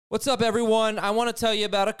What's up, everyone? I want to tell you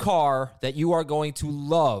about a car that you are going to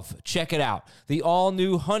love. Check it out. The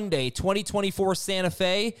all-new Hyundai 2024 Santa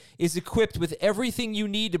Fe is equipped with everything you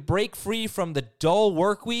need to break free from the dull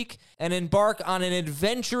work week and embark on an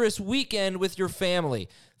adventurous weekend with your family.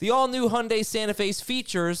 The all-new Hyundai Santa Fe's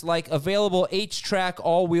features like available H-Track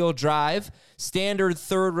all-wheel drive, standard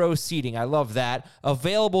third-row seating, I love that,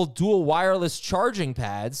 available dual wireless charging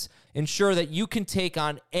pads, ensure that you can take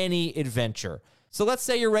on any adventure. So let's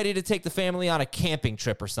say you're ready to take the family on a camping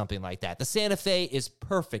trip or something like that. The Santa Fe is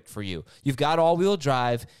perfect for you. You've got all-wheel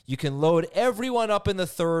drive. You can load everyone up in the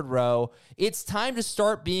third row. It's time to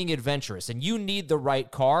start being adventurous, and you need the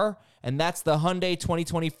right car, and that's the Hyundai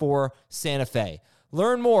 2024 Santa Fe.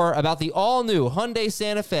 Learn more about the all-new Hyundai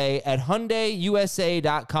Santa Fe at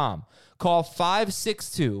HyundaiUSA.com. Call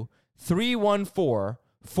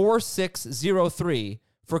 562-314-4603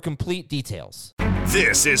 for complete details.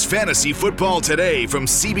 This is Fantasy Football Today from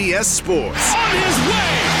CBS Sports. On his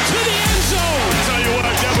way to the end zone. I tell you what,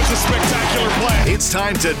 that was a spectacular play. It's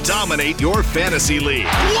time to dominate your fantasy league.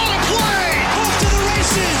 What a play! Off to the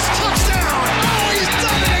races. Touchdown. Oh, he's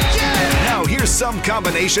done it again. Now here's some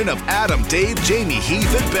combination of Adam, Dave, Jamie,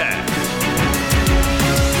 Heath, and Ben.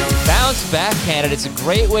 Bounce back candidates, a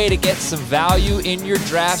great way to get some value in your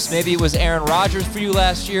drafts. Maybe it was Aaron Rodgers for you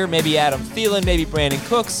last year, maybe Adam Thielen, maybe Brandon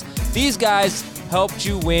Cooks. These guys helped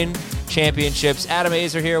you win championships. Adam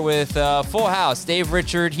Azer here with Full House. Dave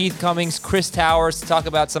Richard, Heath Cummings, Chris Towers to talk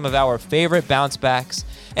about some of our favorite bounce backs.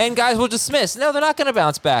 And guys will dismiss. No, they're not going to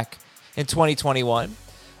bounce back in 2021.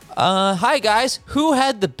 Hi, guys. Who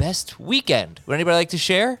had the best weekend? Would anybody like to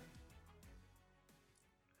share?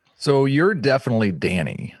 So you're definitely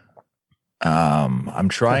Danny. I'm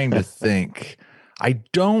trying to think. I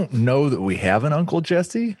don't know that we have an Uncle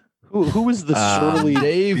Jesse. Who was the surly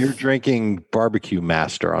Dave beer drinking barbecue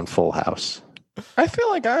master on Full House? I feel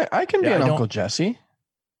like I can be an Uncle Jesse.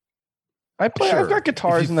 I've got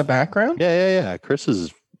guitars in the background. Yeah. Chris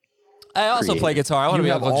is. I also play guitar. I want to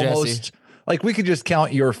be Uncle Jesse. Like we could just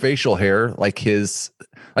count your facial hair, like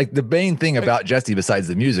the main thing about Jesse besides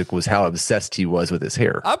the music was how obsessed he was with his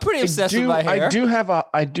hair. I'm pretty obsessed with my hair. I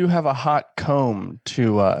do have a hot comb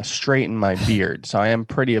to straighten my beard, so I am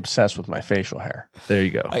pretty obsessed with my facial hair. There you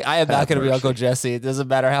go. I am not going to be Uncle Jesse. It doesn't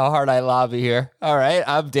matter how hard I lobby here. All right,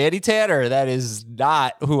 I'm Danny Tanner. That is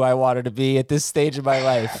not who I wanted to be at this stage of my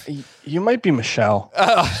life. You might be Michelle.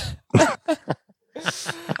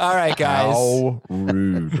 All right, guys. How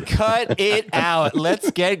rude. Cut it out.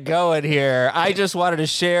 Let's get going here. I just wanted to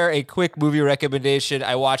share a quick movie recommendation.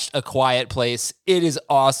 I watched A Quiet Place. It is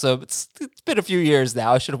awesome. It's been a few years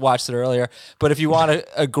now. I should have watched it earlier. But if you want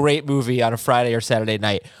a great movie on a Friday or Saturday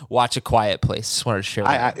night, watch A Quiet Place. Just wanted to share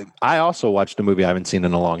that. I also watched a movie I haven't seen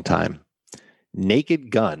in a long time.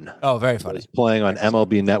 Naked Gun. Oh, very funny. It's playing on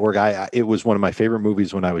MLB Network. It was one of my favorite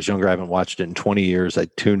movies when I was younger. I haven't watched it in 20 years. I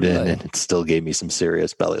tuned in and it still gave me some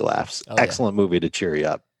serious belly laughs. Excellent movie to cheer you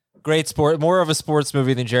up. Great sport. More of a sports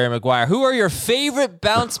movie than Jerry Maguire. Who are your favorite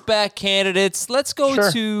bounce back candidates? Let's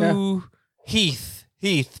go to Heath.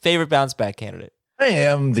 Heath, favorite bounce back candidate. I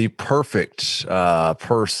am the perfect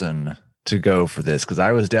person to go for this because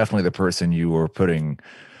I was definitely the person you were putting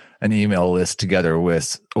an email list together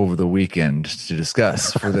with over the weekend to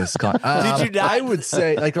discuss for this. Did you not? I would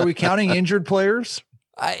say, are we counting injured players?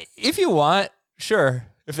 If you want, sure.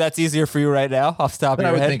 If that's easier for you right now, off the top of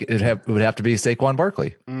your head. I would think it would have to be Saquon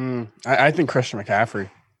Barkley. I think Christian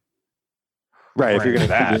McCaffrey. Right. If you're going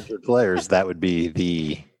to have injured players, that would be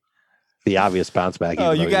the obvious bounce back.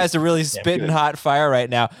 Oh, you guys are really spitting hot fire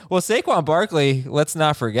right now. Well, Saquon Barkley, let's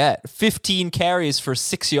not forget, 15 carries for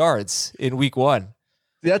 6 yards in week 1.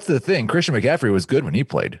 That's the thing. Christian McCaffrey was good when he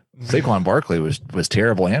played. Saquon Barkley was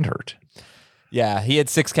terrible and hurt. Yeah, he had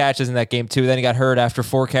 6 catches in that game too. Then he got hurt after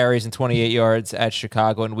 4 carries and 28 yards at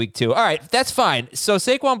Chicago in week 2. All right, that's fine. So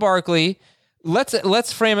Saquon Barkley,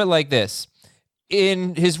 let's frame it like this.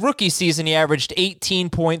 In his rookie season, he averaged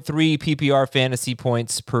 18.3 PPR fantasy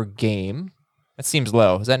points per game. That seems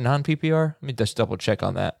low. Is that non-PPR? Let me just double check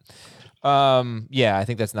on that. Yeah, I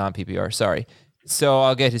think that's non-PPR. Sorry. So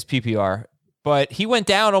I'll get his PPR. But he went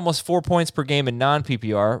down almost 4 points per game in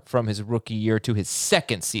non-PPR from his rookie year to his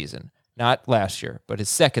second season. Not last year, but his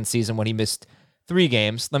second season when he missed 3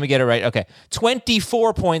 games. Let me get it right. Okay.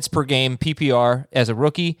 24 points per game PPR as a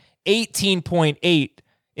rookie, 18.8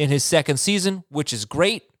 in his second season, which is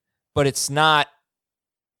great, but it's not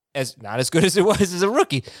as good as it was as a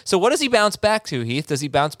rookie. So what does he bounce back to, Heath? Does he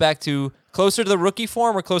bounce back to closer to the rookie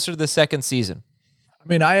form or closer to the second season? I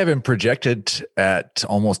mean, I have him projected at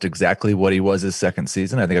almost exactly what he was his second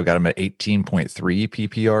season. I think I've got him at 18.3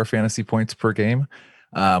 PPR fantasy points per game.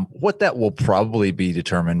 What that will probably be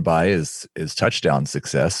determined by is touchdown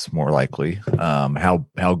success, more likely.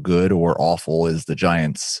 How good or awful is the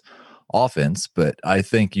Giants' offense? But I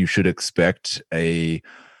think you should expect a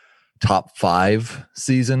top 5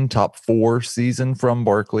 season, top 4 season from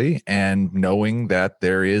Barkley, and knowing that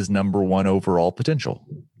there is number 1 overall potential.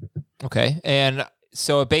 Okay, and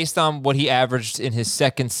so based on what he averaged in his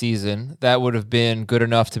second season, that would have been good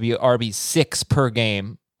enough to be RB6 per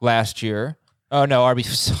game last year. Oh no,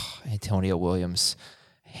 Antonio Williams.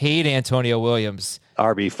 Hate Antonio Williams.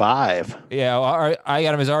 RB5. Yeah, I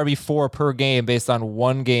got him as RB4 per game based on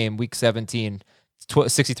one game, week 17,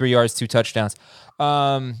 63 yards, 2 touchdowns.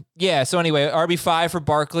 Yeah, so anyway, RB5 for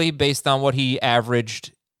Barkley based on what he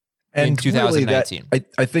averaged in 2019. Really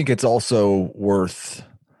I think it's also worth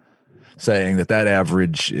saying that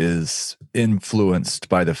average is influenced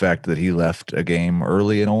by the fact that he left a game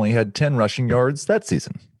early and only had 10 rushing yards that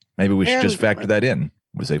season. Maybe we should just factor that in.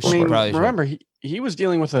 Remember, he was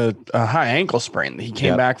dealing with a high ankle sprain that he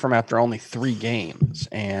came back from after only 3 games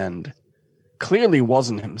and clearly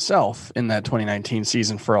wasn't himself in that 2019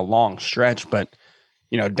 season for a long stretch. But,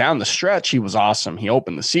 down the stretch, he was awesome. He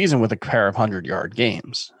opened the season with a pair of 100-yard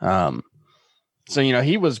games. So,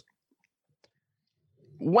 he was,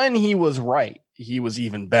 when he was right, he was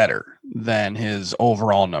even better than his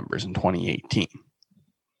overall numbers in 2018.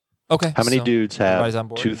 Okay. How many dudes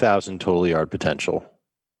have 2,000 total yard potential?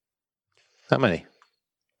 How many?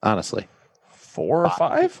 Honestly. 4 or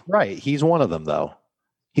 5? Right. He's one of them, though.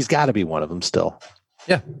 He's got to be one of them still.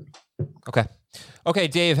 Yeah. Okay,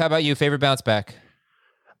 Dave, how about you? Favorite bounce back?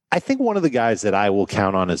 I think one of the guys that I will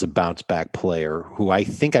count on as a bounce back player who I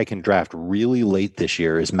think I can draft really late this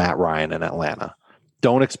year is Matt Ryan in Atlanta.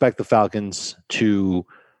 Don't expect the Falcons to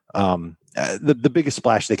the biggest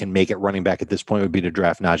splash they can make at running back at this point would be to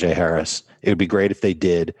draft Najee Harris. It would be great if they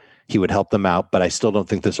did. He would help them out, but I still don't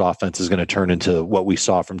think this offense is going to turn into what we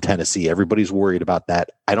saw from Tennessee. Everybody's worried about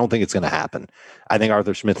that. I don't think it's going to happen. I think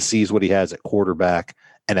Arthur Smith sees what he has at quarterback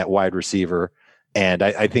and at wide receiver, and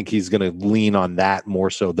I think he's going to lean on that more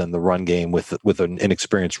so than the run game with an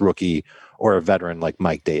inexperienced rookie or a veteran like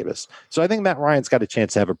Mike Davis. So I think Matt Ryan's got a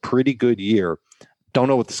chance to have a pretty good year. Don't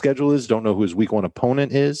know what the schedule is. Don't know who his week 1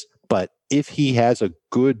 opponent is. But if he has a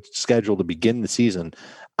good schedule to begin the season,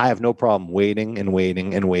 I have no problem waiting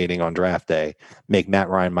on draft day. Make Matt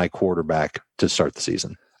Ryan my quarterback to start the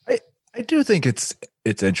season. I do think it's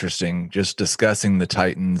interesting just discussing the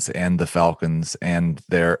Titans and the Falcons and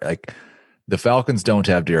their the Falcons don't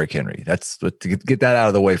have Derrick Henry. That's to get that out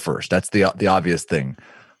of the way first. That's the obvious thing.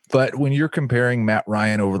 But when you're comparing Matt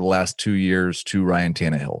Ryan over the last 2 years to Ryan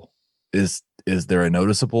Tannehill, is there a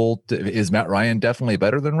noticeable? Is Matt Ryan definitely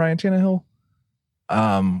better than Ryan Tannehill?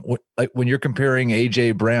 When you're comparing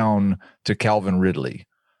AJ Brown to Calvin Ridley,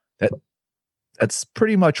 that's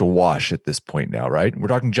pretty much a wash at this point now, right? We're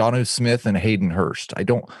talking Jonnu Smith and Hayden Hurst. I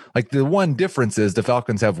don't like the one difference is the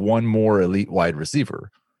Falcons have one more elite wide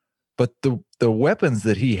receiver, but the weapons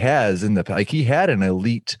that he has he had an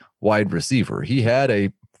elite wide receiver. He had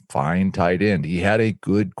a fine tight end. He had a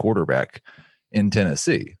good quarterback in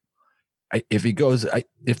Tennessee. If he does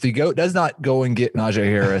not go and get Najee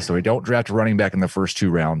Harris, or we don't draft a running back in the first 2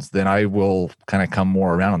 rounds, then I will kind of come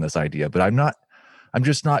more around on this idea. But I'm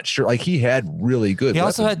just not sure. He had really good. He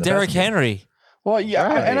also had Derrick Henry. Well, yeah,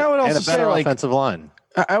 right. And I would also say offensive line.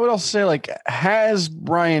 I would also say has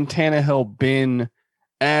Ryan Tannehill been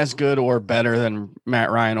as good or better than Matt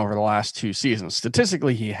Ryan over the last 2 seasons?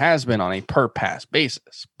 Statistically, he has been on a per pass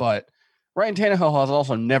basis, but Ryan Tannehill has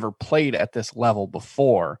also never played at this level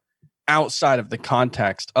before, outside of the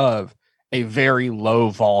context of a very low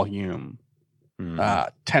volume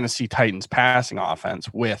Tennessee Titans passing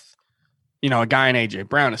offense with, a guy in AJ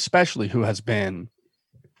Brown, especially, who has been,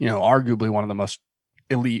 arguably one of the most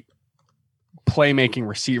elite playmaking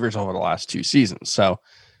receivers over the last 2 seasons. So,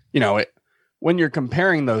 when you're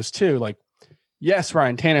comparing those two, yes,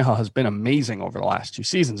 Ryan Tannehill has been amazing over the last 2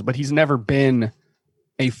 seasons, but he's never been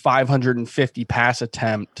a 550 pass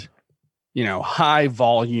attempt, high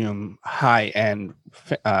volume, high end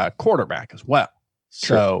quarterback as well.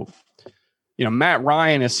 So, Matt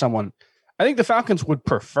Ryan is someone I think the Falcons would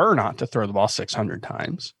prefer not to throw the ball 600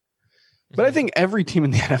 times. But I think every team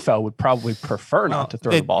in the NFL would probably prefer not to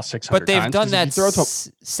throw the ball 600 times. But they've done that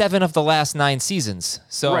 7 of the last 9 seasons.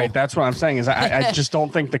 So right, that's what I'm saying is I just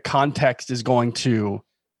don't think the context is going to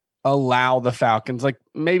allow the Falcons.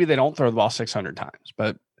 Maybe they don't throw the ball 600 times,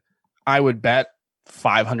 but I would bet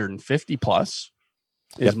 550 plus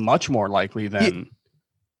is much more likely than.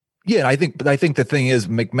 Yeah, I think the thing is,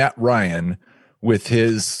 Matt Ryan, with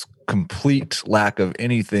his complete lack of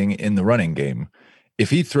anything in the running game, if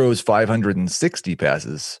he throws 560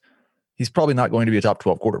 passes, he's probably not going to be a top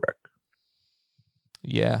 12 quarterback.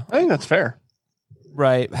 Yeah. I think that's fair.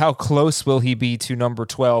 Right. How close will he be to number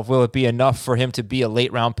 12? Will it be enough for him to be a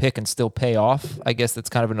late round pick and still pay off? I guess that's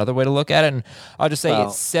kind of another way to look at it. And I'll just say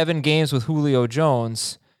it's 7 games with Julio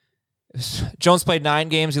Jones. Jones played 9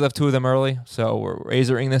 games. He left 2 of them early. So we're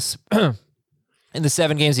razoring this. In the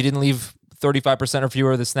 7 games, he didn't leave 35% or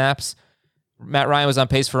fewer of the snaps. Matt Ryan was on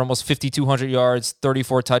pace for almost 5,200 yards,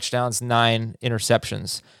 34 touchdowns, 9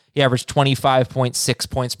 interceptions. He averaged 25.6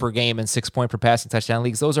 points per game and 6 point per passing touchdown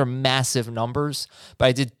leagues. Those are massive numbers, but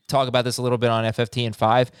I did talk about this a little bit on FFT and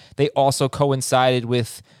 5. They also coincided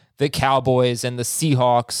with the Cowboys and the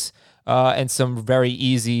Seahawks and some very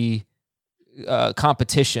easy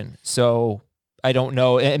competition. So I don't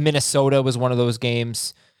know. Minnesota was one of those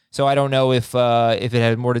games. So I don't know if it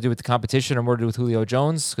had more to do with the competition or more to do with Julio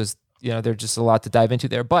Jones, because there's just a lot to dive into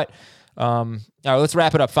there. But all right, let's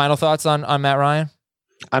wrap it up. Final thoughts on Matt Ryan?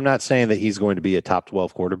 I'm not saying that he's going to be a top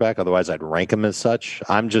 12 quarterback. Otherwise, I'd rank him as such.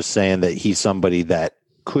 I'm just saying that he's somebody that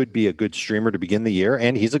could be a good streamer to begin the year,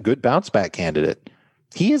 and he's a good bounce back candidate.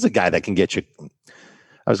 He is a guy that can get you,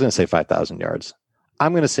 I was going to say 5,000 yards.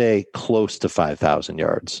 I'm going to say close to 5,000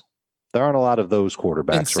 yards. There aren't a lot of those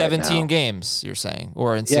quarterbacks in 17 games, you're saying,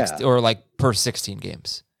 or in 16, or like per 16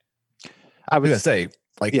 games. I was going to say,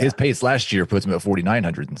 his pace last year puts him at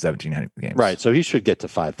 4,900 in 17 games. Right. So he should get to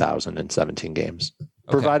 5,000 in 17 games,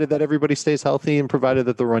 provided that everybody stays healthy and provided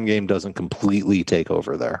that the run game doesn't completely take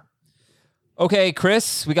over there. Okay,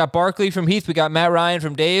 Chris, we got Barkley from Heath. We got Matt Ryan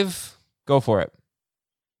from Dave. Go for it.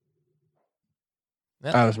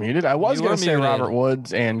 I was muted. I was going to say Robert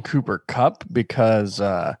Woods and Cooper Kupp because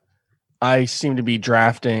I seem to be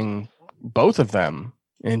drafting both of them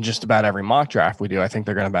in just about every mock draft we do. I think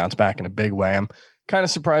they're going to bounce back in a big way. I'm kind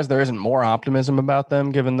of surprised there isn't more optimism about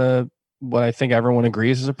them, given what I think everyone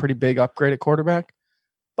agrees is a pretty big upgrade at quarterback.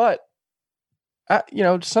 But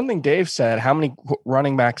something Dave said, how many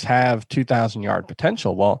running backs have 2,000-yard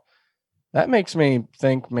potential? Well, that makes me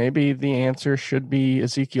think maybe the answer should be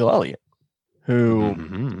Ezekiel Elliott,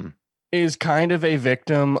 who is kind of a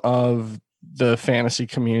victim of the fantasy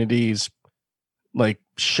community's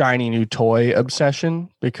shiny new toy obsession,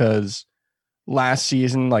 because last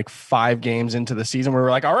season, 5 games into the season, we were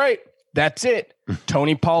like, all right, that's it.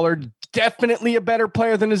 Tony Pollard, definitely a better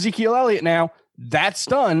player than Ezekiel Elliott now. That's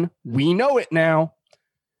done. We know it now.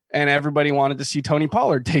 And everybody wanted to see Tony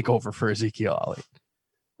Pollard take over for Ezekiel Elliott.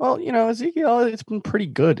 Well, Ezekiel Elliott's been pretty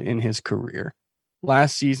good in his career.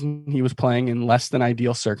 Last season, he was playing in less than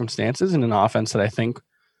ideal circumstances in an offense that I think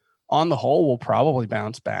on the whole will probably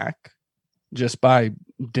bounce back just by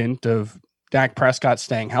dint of Dak Prescott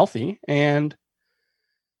staying healthy. And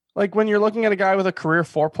when you're looking at a guy with a career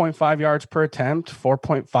 4.5 yards per attempt,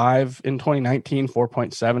 4.5 in 2019,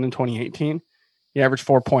 4.7 in 2018, he averaged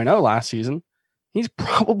 4.0 last season. He's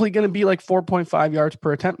probably going to be 4.5 yards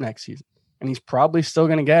per attempt next season. And he's probably still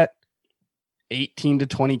going to get 18 to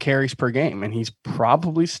 20 carries per game. And he's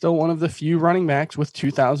probably still one of the few running backs with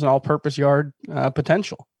 2,000 all-purpose yard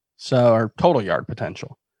potential. Or total yard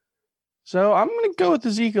potential. So I'm going to go with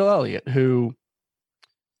Ezekiel Elliott, who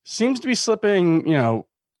seems to be slipping,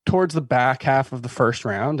 towards the back half of the first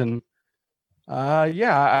round. And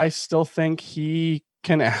I still think he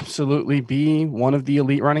can absolutely be one of the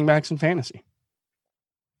elite running backs in fantasy.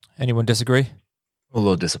 Anyone disagree? A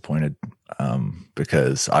little disappointed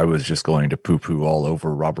because I was just going to poo-poo all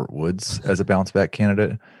over Robert Woods as a bounce back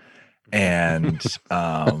candidate. And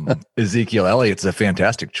Ezekiel Elliott's a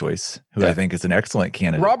fantastic choice, who I think is an excellent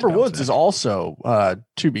candidate. Robert Woods is also,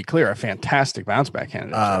 to be clear, a fantastic bounce back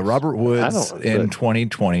candidate. Robert Woods in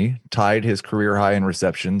 2020 tied his career high in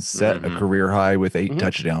receptions, set a career high with 8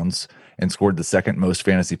 touchdowns, and scored the second most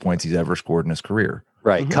fantasy points he's ever scored in his career.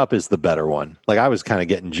 Right. Kupp is the better one. I was kind of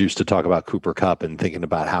getting juiced to talk about Cooper Kupp and thinking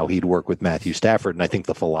about how he'd work with Matthew Stafford. And I think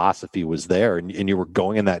the philosophy was there. And you were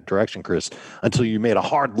going in that direction, Chris, until you made a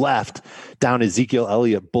hard left down Ezekiel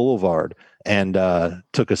Elliott Boulevard and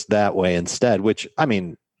took us that way instead, which, I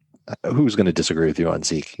mean, who's going to disagree with you on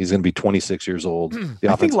Zeke? He's going to be 26 years old.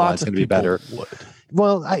 The offensive line is going to be better.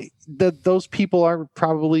 Well, those people are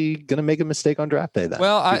probably going to make a mistake on draft day then.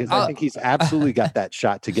 Well, I think he's absolutely got that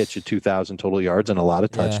shot to get you 2,000 total yards and a lot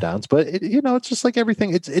of touchdowns. But it's just like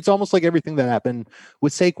everything. It's almost like everything that happened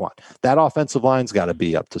with Saquon. That offensive line's got to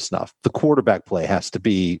be up to snuff. The quarterback play has to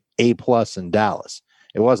be A+ in Dallas.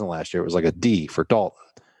 It wasn't last year. It was like a D for Dalton.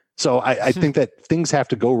 So I think that things have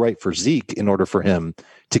to go right for Zeke in order for him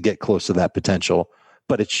to get close to that potential.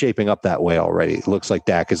 but it's shaping up that way already. It looks like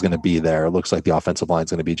Dak is going to be there. It looks like the offensive line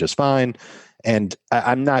is going to be just fine. And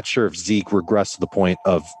I'm not sure if Zeke regressed to the point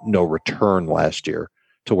of no return last year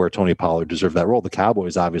to where Tony Pollard deserved that role. The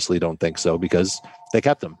Cowboys obviously don't think so because they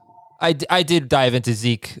kept him. I did dive into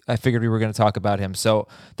Zeke. I figured we were going to talk about him. So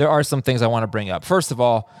there are some things I want to bring up. First of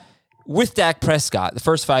all, with Dak Prescott, the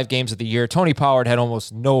first 5 games of the year, Tony Pollard had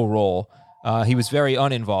almost no role. He was very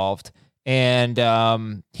uninvolved. And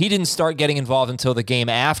he didn't start getting involved until the game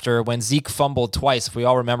after when Zeke fumbled twice. If we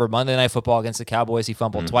all remember Monday Night Football against the Cowboys, he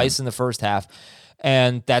fumbled twice in the first half.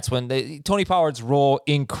 And that's when Tony Pollard's role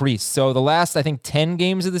increased. So the last, I think, 10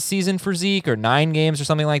 games of the season for Zeke, or 9 games or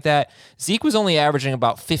something like that, Zeke was only averaging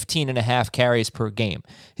about 15.5 carries per game.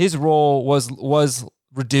 His role was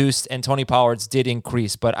reduced, and Tony Pollard's did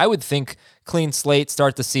increase. But I would think clean slate,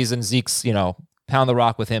 start the season, Zeke's, pound the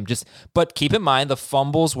rock with him. But keep in mind, the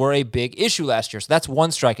fumbles were a big issue last year. So that's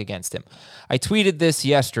one strike against him. I tweeted this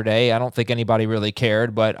yesterday. I don't think anybody really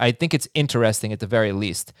cared, but I think it's interesting at the very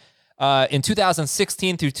least. In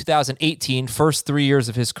 2016 through 2018, first 3 years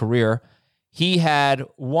of his career, he had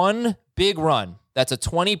one big run. That's a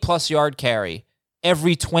 20-plus yard carry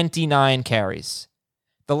every 29 carries.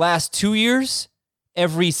 The last 2 years,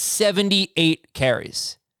 every 78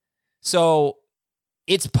 carries. So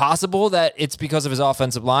it's possible that it's because of his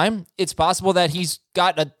offensive line. It's possible that he's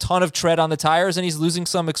got a ton of tread on the tires and he's losing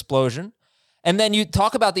some explosion. And then you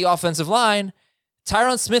talk about the offensive line.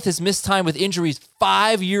 Tyron Smith has missed time with injuries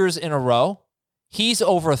 5 years in a row. He's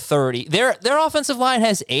over 30. Their offensive line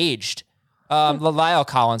has aged. La'el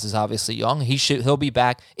Collins is obviously young. He'll be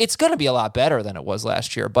back. It's going to be a lot better than it was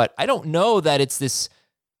last year, but I don't know that it's this.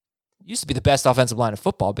 It used to be the best offensive line of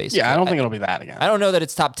football, basically. Yeah, I don't think it'll be that again. I don't know that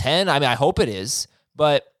it's top 10. I mean, I hope it is,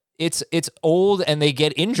 but it's old and they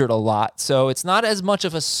get injured a lot, so it's not as much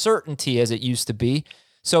of a certainty as it used to be.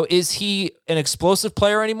 So is he an explosive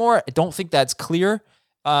player anymore? I don't think that's clear.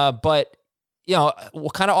 But,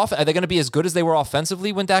 what kind of offense? Are they going to be as good as they were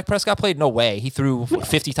offensively when Dak Prescott played? No way. He threw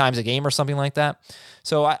 50 times a game or something like that.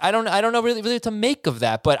 So I don't know really what to make of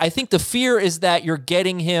that. But I think the fear is that you're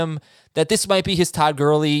getting him, that this might be his Todd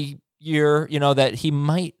Gurley year, that he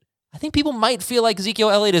might. I think people might feel like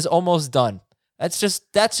Ezekiel Elliott is almost done. That's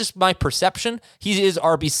just my perception. He is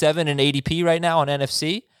RB7 in ADP right now on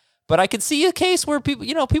NFC. But I could see a case where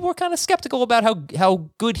people are kind of skeptical about how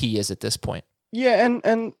good he is at this point. Yeah,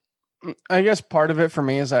 and I guess part of it for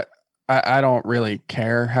me is that I don't really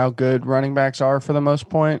care how good running backs are for the most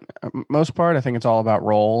part. I think it's all about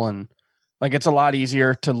role, and it's a lot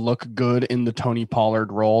easier to look good in the Tony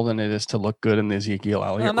Pollard role than it is to look good in the Ezekiel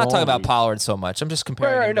Elliott role. I'm not talking about Pollard so much. I'm just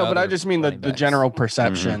comparing. Right, no, but I just mean the general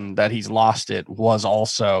perception that he's lost it was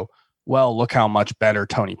also, well, look how much better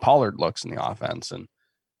Tony Pollard looks in the offense. And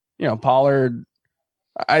Pollard,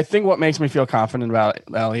 I think what makes me feel confident about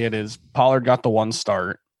Elliott is Pollard got the one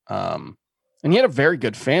start. And he had a very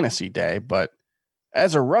good fantasy day, but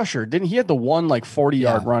as a rusher, he had the one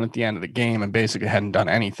 40-yard run at the end of the game and basically hadn't done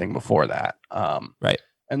anything before that. Right.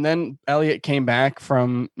 And then Elliott came back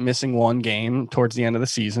from missing one game towards the end of the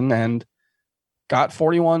season and got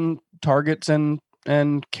 41 targets and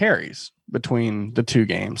carries between the 2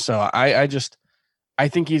 games. So I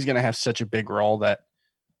think he's going to have such a big role that,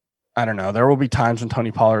 I don't know. There will be times when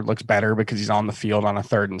Tony Pollard looks better because he's on the field on a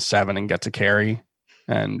 3rd and 7 and gets a carry,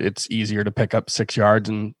 and it's easier to pick up 6 yards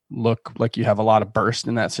and look like you have a lot of burst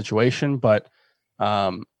in that situation. But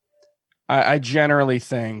I generally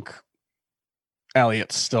think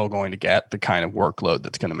Elliott's still going to get the kind of workload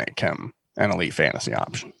that's going to make him an elite fantasy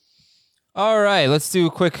option. All right, let's do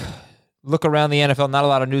a quick look around the NFL. Not a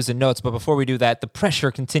lot of news and notes, but before we do that, the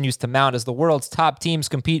pressure continues to mount as the world's top teams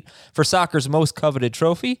compete for soccer's most coveted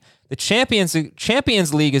trophy. The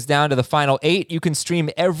Champions League is down to the final 8. You can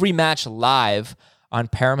stream every match live on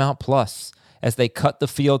Paramount Plus as they cut the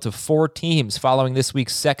field to 4 teams following this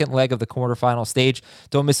week's second leg of the quarterfinal stage.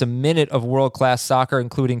 Don't miss a minute of world-class soccer,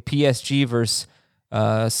 including PSG versus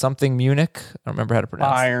something Munich. I don't remember how to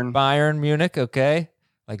pronounce it. Bayern Munich, okay.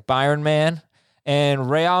 Like Bayern Man. And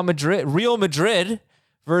Real Madrid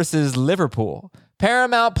versus Liverpool.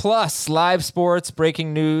 Paramount Plus, live sports,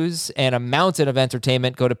 breaking news, and a mountain of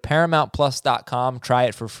entertainment. Go to ParamountPlus.com. Try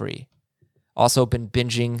it for free. Also been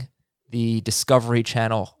binging the Discovery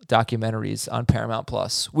Channel documentaries on Paramount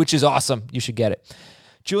Plus, which is awesome. You should get it.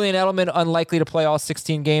 Julian Edelman, unlikely to play all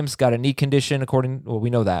 16 games, got a knee condition, we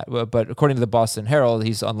know that. But according to the Boston Herald,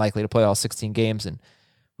 he's unlikely to play all 16 games, and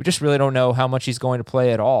we just really don't know how much he's going to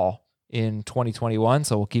play at all in 2021,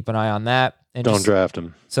 so we'll keep an eye on that. And don't draft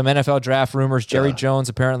him. Some NFL draft rumors. Jerry Jones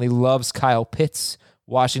apparently loves Kyle Pitts.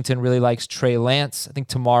 Washington really likes Trey Lance. I think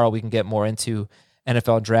tomorrow we can get more into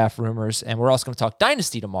NFL draft rumors. And we're also going to talk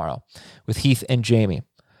Dynasty tomorrow with Heath and Jamie.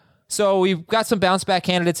 So we've got some bounce back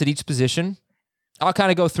candidates at each position. I'll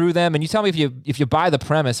kind of go through them, and you tell me if you buy the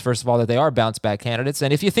premise, first of all, that they are bounce back candidates,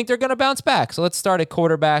 and if you think they're going to bounce back. So let's start at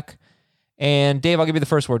quarterback. And Dave, I'll give you the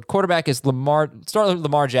first word. Quarterback is Lamar. Start with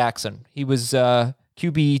Lamar Jackson. He was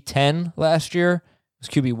QB 10 last year. He was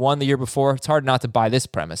QB 1 the year before. It's hard not to buy this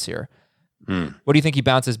premise here. What do you think he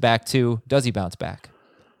bounces back to? Does he bounce back?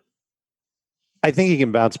 I think he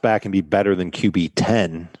can bounce back and be better than QB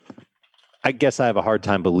 10. I guess I have a hard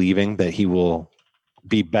time believing that he will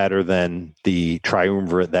be better than the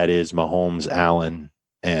triumvirate that is Mahomes, Allen,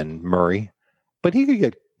 and Murray, but he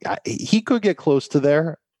could get close to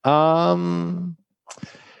there.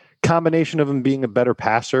 Combination of him being a better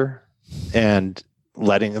passer and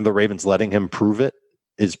the Ravens letting him prove it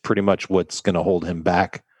is pretty much what's going to hold him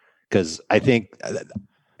back. Because I think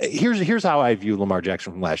here's how I view Lamar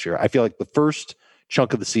Jackson from last year. I feel like the first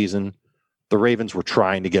chunk of the season, the Ravens were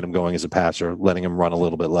trying to get him going as a passer, letting him run a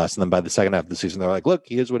little bit less. And then by the second half of the season, they're like, look,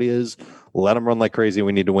 he is what he is. Let him run like crazy.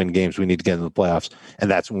 We need to win games. We need to get into the playoffs. And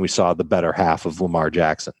that's when we saw the better half of Lamar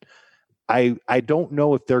Jackson. I don't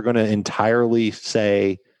know if they're going to entirely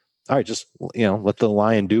say, all right, just, let the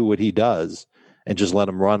lion do what he does and just let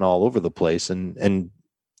him run all over the place. And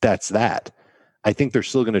that's that. I think they're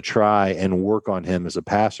still going to try and work on him as a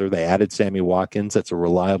passer. They added Sammy Watkins. That's a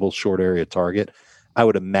reliable short area target. I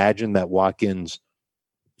would imagine that Watkins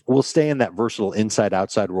will stay in that versatile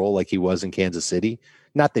inside-outside role like he was in Kansas City.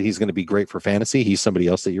 Not that he's going to be great for fantasy. He's somebody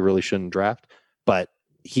else that you really shouldn't draft, but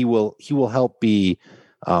he will help be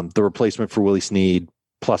the replacement for Willie Snead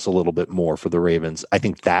plus a little bit more for the Ravens. I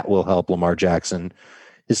think that will help Lamar Jackson.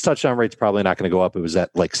 His touchdown rate's probably not going to go up. It was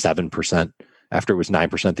at like 7% after it was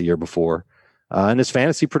 9% the year before. And his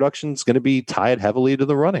fantasy production is going to be tied heavily to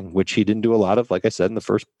the running, which he didn't do a lot of, like I said, in the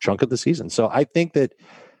first chunk of the season. So I think that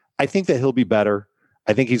he'll be better.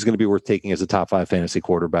 I think he's going to be worth taking as a top 5 fantasy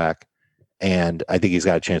quarterback. And I think he's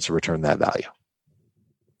got a chance to return that value.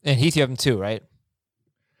 And Heath, you have him too, right?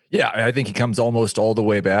 Yeah, I think he comes almost all the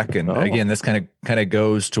way back. And again, this kind of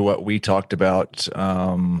goes to what we talked about,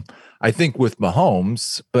 I think, with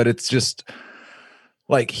Mahomes, but it's just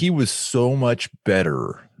like he was so much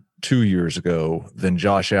better 2 years ago than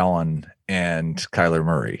Josh Allen and Kyler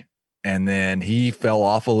Murray. And then he fell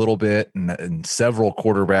off a little bit, and several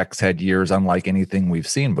quarterbacks had years unlike anything we've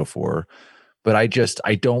seen before. But I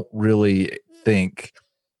don't really think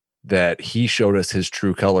that he showed us his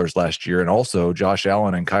true colors last year. And also Josh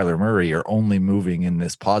Allen and Kyler Murray are only moving in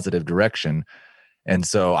this positive direction. And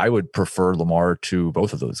so I would prefer Lamar to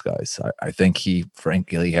both of those guys. I think he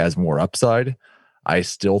frankly has more upside. I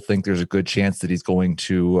still think there's a good chance that he's going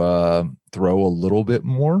to throw a little bit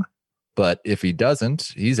more. But if he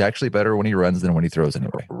doesn't, he's actually better when he runs than when he throws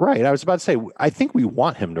anyway. Right. I was about to say, I think we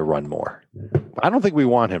want him to run more. I don't think we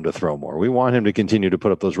want him to throw more. We want him to continue to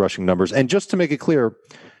put up those rushing numbers. And just to make it clear,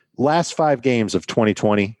 last 5 games of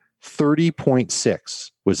 2020,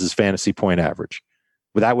 30.6 was his fantasy point average.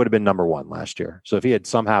 But that would have been number 1 last year. So if he had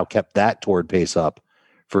somehow kept that toward pace up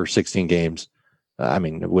for 16 games,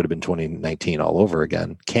 it would have been 2019 all over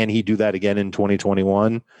again. Can he do that again in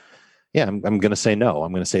 2021? Yeah, I'm going to say no.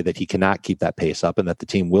 I'm going to say that he cannot keep that pace up and that the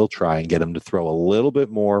team will try and get him to throw a little bit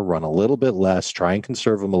more, run a little bit less, try and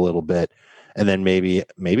conserve him a little bit. And then maybe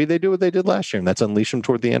they do what they did last year, and that's unleash him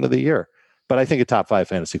toward the end of the year. But I think a top 5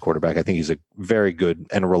 fantasy quarterback, I think he's a very good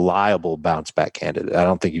and reliable bounce back candidate. I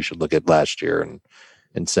don't think you should look at last year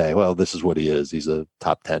and say, well, this is what he is. He's a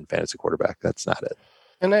top 10 fantasy quarterback. That's not it.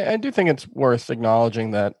 And I do think it's worth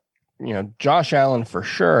acknowledging that, Josh Allen for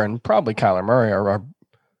sure, and probably Kyler Murray are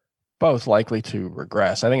both likely to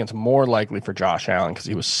regress. I think it's more likely for Josh Allen because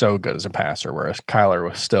he was so good as a passer, whereas Kyler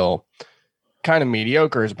was still kind of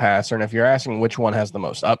mediocre as a passer. And if you're asking which one has the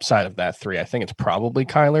most upside of that 3, I think it's probably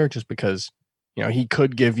Kyler, just because, he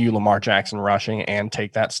could give you Lamar Jackson rushing and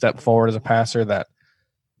take that step forward as a passer that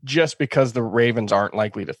just because the Ravens aren't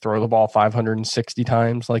likely to throw the ball 560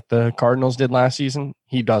 times like the Cardinals did last season,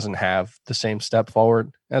 he doesn't have the same step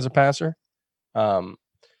forward as a passer. But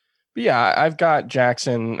yeah, I've got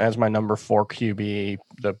Jackson as my number 4 QB.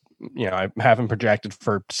 I have him projected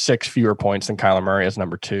for 6 fewer points than Kyler Murray as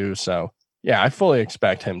number 2. So yeah, I fully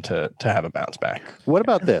expect him to have a bounce back. What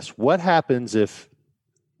about this? What happens if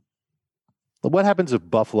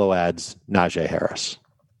Buffalo adds Najee Harris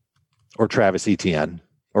or Travis Etienne?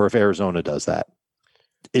 Or if Arizona does that,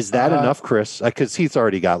 is that enough, Chris? Because he's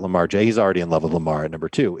already got Lamar. He's already in love with Lamar at number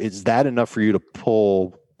 2. Is that enough for you to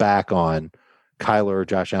pull back on Kyler or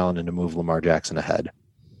Josh Allen and to move Lamar Jackson ahead?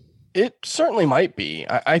 It certainly might be.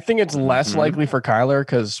 I think it's less likely for Kyler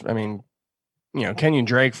because, Kenyon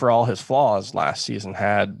Drake, for all his flaws last season,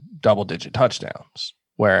 had double-digit touchdowns.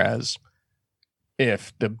 Whereas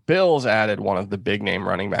if the Bills added one of the big name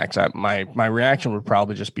running backs, my reaction would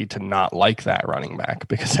probably just be to not like that running back,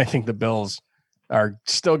 because I think the Bills are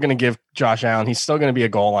still going to give Josh Allen, he's still going to be a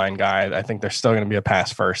goal line guy. I think they're still going to be a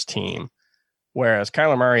pass first team. Whereas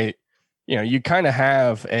Kyler Murray, you kind of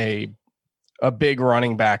have a big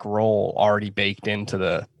running back role already baked into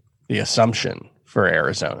the assumption for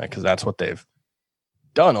Arizona, because that's what they've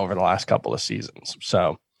done over the last couple of seasons.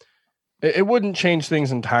 So it wouldn't change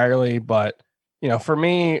things entirely, but for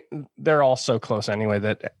me, they're all so close anyway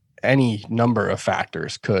that any number of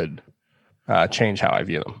factors could change how I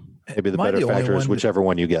view them. Maybe the better factor is whichever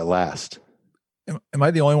one you get last. Am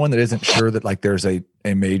I the only one that isn't sure that like there's a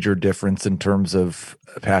major difference in terms of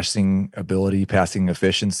passing ability, passing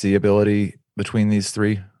efficiency ability between these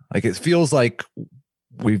three? Like it feels like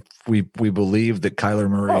we believe that Kyler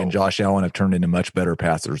Murray and Josh Allen have turned into much better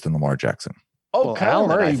passers than Lamar Jackson. Well, Kyler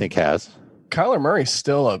Murray, I think, has. Kyler Murray's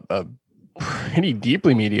still a pretty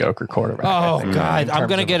deeply mediocre quarterback. Oh, God. I'm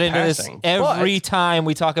going to get into this every time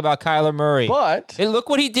we talk about Kyler Murray. But and look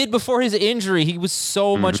what he did before his injury. He was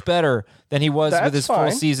so much better than he was with his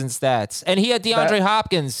full season stats. And he had DeAndre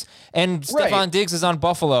Hopkins, and Stephon Diggs is on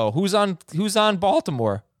Buffalo. Who's on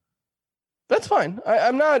Baltimore? That's fine.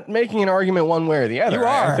 I'm not making an argument one way or the other. You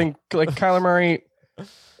are. I think like Kyler Murray,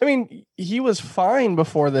 I mean, he was fine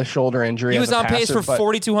before the shoulder injury. He was on pace for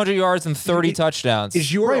 4,200 yards and 30 touchdowns.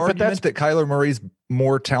 Is your argument that Kyler Murray's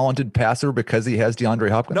more talented passer because he has DeAndre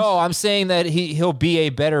Hopkins? No, I'm saying that he'll be a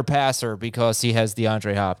better passer because he has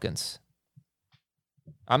DeAndre Hopkins.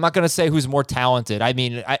 I'm not going to say who's more talented. I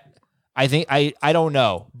mean, I think I don't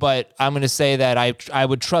know, but I'm going to say that I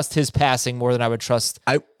would trust his passing more than I would trust.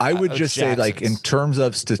 I would just say, like, in terms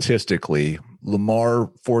of statistically,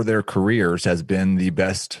 Lamar for their careers has been the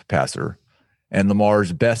best passer, and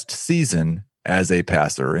Lamar's best season as a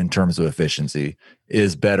passer in terms of efficiency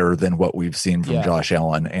is better than what we've seen from Josh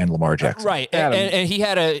Allen and Lamar Jackson. Right. And he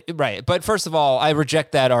had right. But first of all, I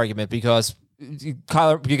reject that argument because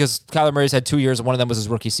Kyler Murray's had 2 years and one of them was his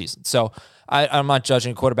rookie season. So I'm not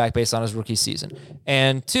judging a quarterback based on his rookie season.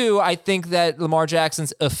 And two, I think that Lamar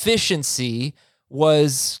Jackson's efficiency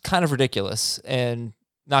was kind of ridiculous and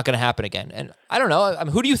not going to happen again. And I don't know. I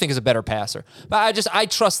mean, who do you think is a better passer? But I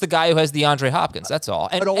trust the guy who has DeAndre Hopkins. That's all.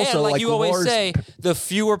 And, also, like you always say, the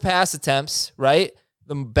fewer pass attempts, right,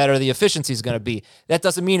 the better the efficiency is going to be. That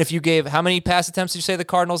doesn't mean if you gave, how many pass attempts did you say the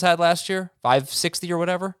Cardinals had last year? 560 or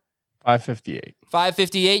whatever? 558.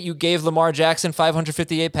 558. You gave Lamar Jackson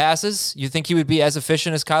 558 passes. You think he would be as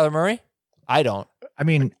efficient as Kyler Murray? I don't. I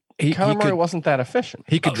mean, Kyler Murray wasn't that efficient.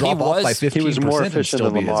 He could drop off by 15%. He was more efficient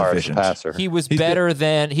than Lamar as a passer. He was better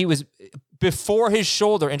than he was before his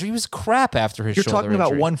shoulder injury. He was crap after his shoulder injury. You're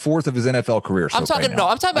talking about 1/4 of his NFL career. I'm talking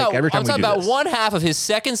about one half of his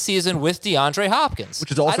second season with DeAndre Hopkins,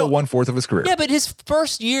 which is also 1/4 of his career. Yeah, but his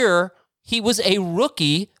first year, he was a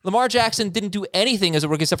rookie. Lamar Jackson didn't do anything as a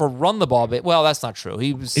rookie except for run the ball. Well, that's not true.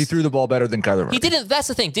 He threw the ball better than Kyler Murray. He didn't. That's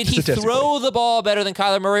the thing. Did he throw the ball better than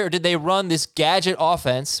Kyler Murray, or did they run this gadget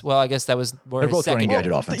offense? Well, I guess that was more. They're both running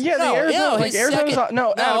gadget offense. Yeah,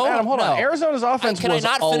 Adam, hold on. Arizona's offense. Can I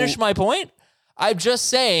not finish my point? I'm just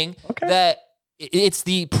saying that it's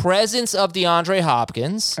the presence of DeAndre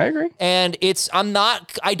Hopkins. I agree. And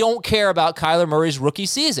I don't care about Kyler Murray's rookie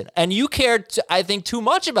season. And you cared, I think, too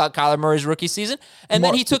much about Kyler Murray's rookie season. And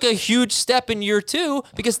then he took a huge step in year two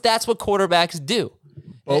because that's what quarterbacks do.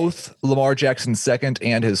 Both Lamar Jackson's second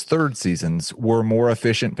and his third seasons were more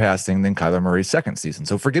efficient passing than Kyler Murray's second season.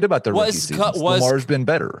 So forget about the rookie seasons. Lamar's been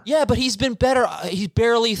better. Yeah, but he's been better. He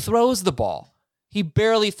barely throws the ball. He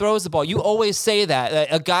barely throws the ball. You always say that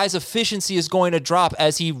a guy's efficiency is going to drop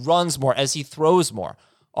as he runs more, as he throws more,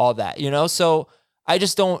 all that, So I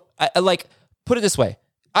just don't put it this way.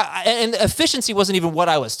 And efficiency wasn't even what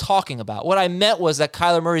I was talking about. What I meant was that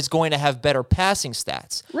Kyler Murray is going to have better passing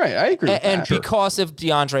stats. Right, I agree with that. And because of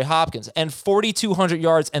DeAndre Hopkins and 4,200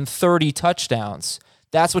 yards and 30 touchdowns,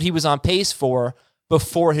 that's what he was on pace for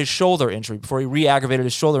before his shoulder injury, before he re-aggravated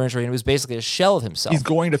his shoulder injury, and it was basically a shell of himself. He's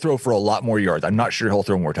going to throw for a lot more yards. I'm not sure he'll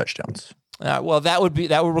throw more touchdowns. Well, that would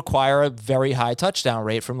require a very high touchdown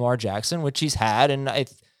rate from Lamar Jackson, which he's had, and I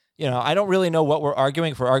don't really know what we're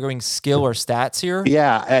arguing. If we're arguing skill or stats here.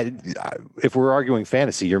 Yeah, if we're arguing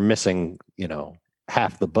fantasy, you're missing,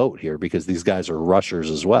 half the boat here because these guys are rushers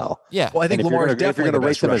as well. Yeah. Well, I think Lamar's definitely if you're going to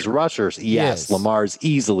rate them as rushers, yes, Lamar's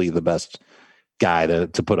easily the best guy to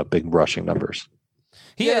put up big rushing numbers.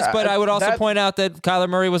 He is, but I would also point out that Kyler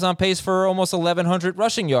Murray was on pace for almost 1,100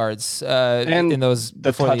 rushing yards in those the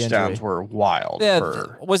before touchdowns the were wild. Yeah,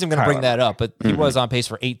 for wasn't going to bring Kyler that up, but he was on pace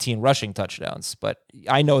for 18 rushing touchdowns. But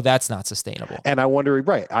I know that's not sustainable. And I wonder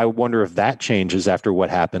if that changes after what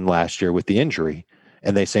happened last year with the injury.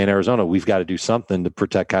 And they say in Arizona, we've got to do something to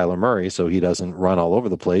protect Kyler Murray so he doesn't run all over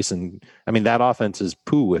the place. And I mean, that offense is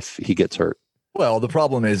poo if he gets hurt. Well, the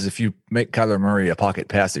problem is if you make Kyler Murray a pocket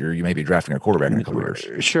passer, you may be drafting a quarterback in a couple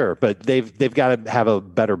years. Sure, but they've got to have a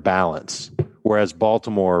better balance. Whereas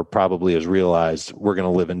Baltimore probably has realized we're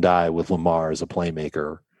going to live and die with Lamar as a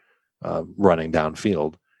playmaker running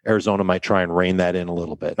downfield. Arizona might try and rein that in a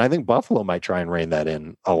little bit. And I think Buffalo might try and rein that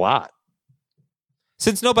in a lot.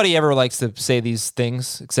 Since nobody ever likes to say these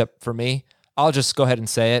things except for me, I'll just go ahead and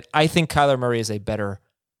say it. I think Kyler Murray is a better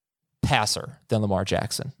passer than Lamar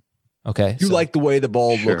Jackson. Okay. You like the way the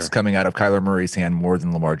ball Sure. looks coming out of Kyler Murray's hand more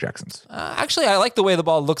than Lamar Jackson's. Actually, I like the way the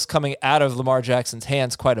ball looks coming out of Lamar Jackson's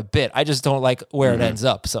hands quite a bit. I just don't like where it ends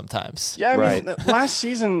up sometimes. Yeah, I mean, last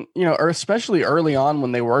season, or especially early on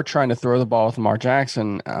when they were trying to throw the ball with Lamar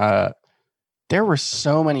Jackson, there were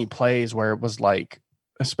so many plays where it was like,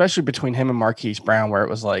 especially between him and Marquise Brown, where it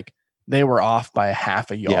was like they were off by a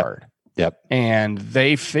half a yard. Yep. And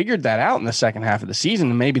they figured that out in the second half of the season.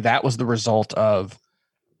 And maybe that was the result of,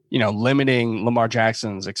 limiting Lamar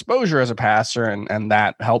Jackson's exposure as a passer. And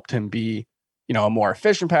that helped him be, a more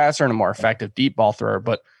efficient passer and a more effective deep ball thrower.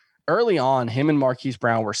 But early on, him and Marquise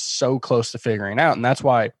Brown were so close to figuring it out. And that's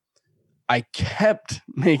why I kept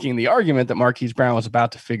making the argument that Marquise Brown was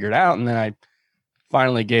about to figure it out. And then I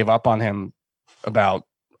finally gave up on him about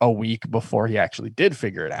a week before he actually did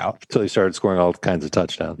figure it out. Until he started scoring all kinds of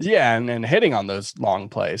touchdowns. Yeah, and hitting on those long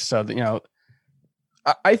plays. So,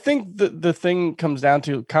 I think the thing comes down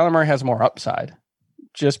to Kyler Murray has more upside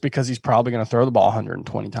just because he's probably going to throw the ball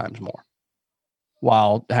 120 times more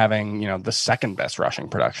while having, the second best rushing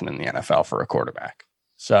production in the NFL for a quarterback.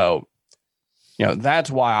 So, that's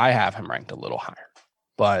why I have him ranked a little higher.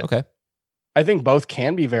 But Okay. I think both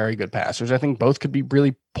can be very good passers. I think both could be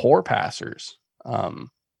really poor passers.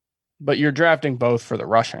 But you're drafting both for the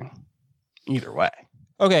rushing either way.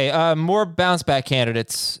 Okay, more bounce back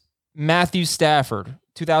candidates. Matthew Stafford,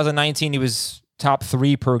 2019, he was top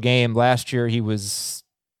 3 per game. Last year, he was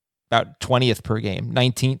about 20th per game,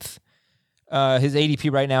 19th. His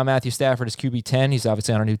ADP right now, Matthew Stafford is QB 10. He's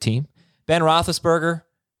obviously on a new team. Ben Roethlisberger,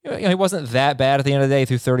 he wasn't that bad at the end of the day,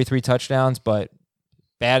 threw 33 touchdowns, but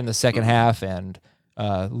bad in the second half and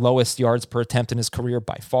lowest yards per attempt in his career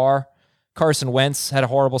by far. Carson Wentz had a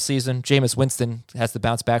horrible season. Jameis Winston has to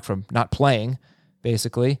bounce back from not playing,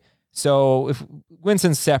 basically. So if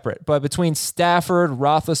Winston's separate, but between Stafford,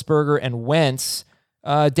 Roethlisberger, and Wentz,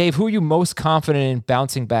 Dave, who are you most confident in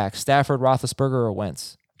bouncing back? Stafford, Roethlisberger, or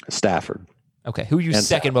Wentz? Stafford. Okay, who are you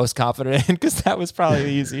second most confident in? Because that was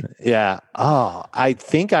probably easy. Yeah. Oh, I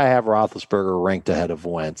think I have Roethlisberger ranked ahead of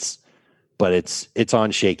Wentz, but it's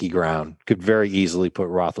on shaky ground. Could very easily put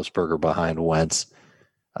Roethlisberger behind Wentz.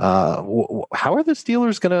 How are the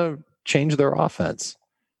Steelers going to change their offense?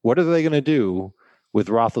 What are they going to do with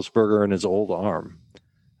Roethlisberger and his old arm?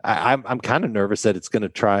 I'm kind of nervous that it's going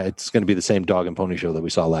to be the same dog and pony show that we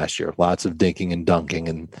saw last year. Lots of dinking and dunking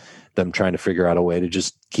and them trying to figure out a way to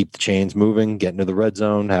just keep the chains moving, get into the red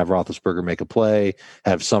zone, have Roethlisberger make a play,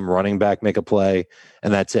 have some running back make a play,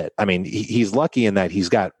 and that's it. I mean, he's lucky in that he's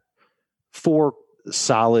got 4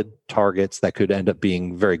 solid targets that could end up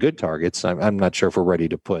being very good targets. I'm not sure if we're ready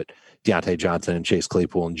to put Deontay Johnson and Chase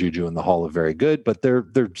Claypool and Juju in the Hall of very good, but they're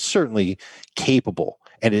certainly capable.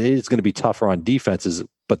 And it is going to be tougher on defenses,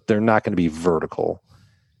 but they're not going to be vertical.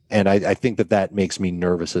 And I think that makes me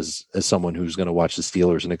nervous as someone who's going to watch the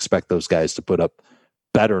Steelers and expect those guys to put up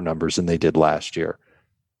better numbers than they did last year.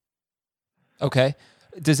 Okay.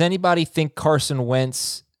 Does anybody think Carson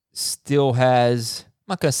Wentz still has,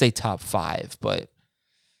 I'm not going to say top 5, but,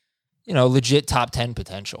 legit top 10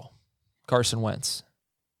 potential? Carson Wentz.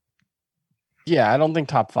 Yeah, I don't think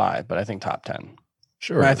top 5, but I think top 10.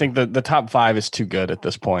 Sure. I think the top 5 is too good at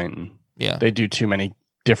this point. And Yeah. they do too many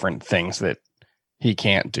different things that he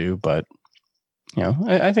can't do, but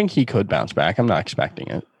I think he could bounce back. I'm not expecting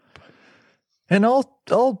it. And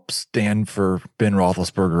I'll stand for Ben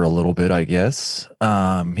Roethlisberger a little bit, I guess.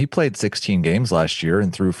 He played 16 games last year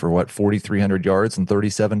and threw for 4,300 yards and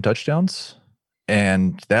 37 touchdowns.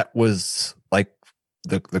 And that was like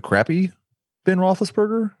the crappy Ben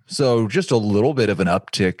Roethlisberger. So just a little bit of an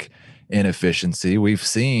uptick in efficiency. We've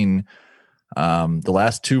seen the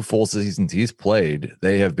last 2 full seasons he's played,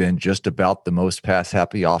 they have been just about the most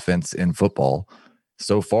pass-happy offense in football.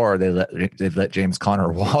 So far, they've let James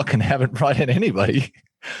Conner walk and haven't brought in anybody.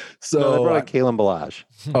 So No, they brought in Kalen Balazs.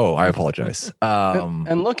 oh, I apologize.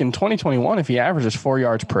 And look, in 2021, if he averages 4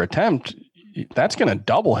 yards per attempt, that's going to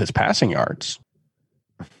double his passing yards.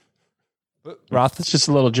 Roth, It's just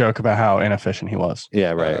a little joke about how inefficient he was.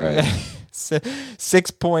 Yeah, right.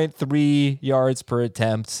 6.3 yards per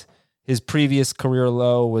attempt. His previous career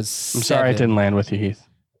low was I'm sorry it didn't land with you, Heath.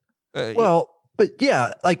 well, but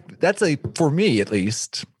yeah, like that's for me at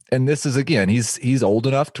least. And this is again, he's old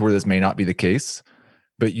enough to where this may not be the case.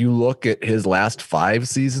 But you look at his last 5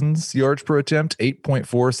 seasons, yards per attempt, 8.4,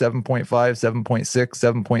 7.5, 7.6,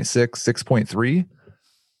 7.6, 6.3.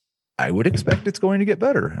 I would expect it's going to get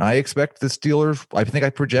better. I expect the Steelers, I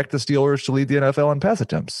project the Steelers to lead the NFL in pass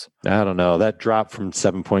attempts. I don't know. That drop from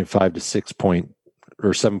 7.5 to 6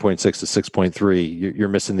 or 7.6 to 6.3, you're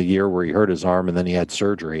missing the year where he hurt his arm and then he had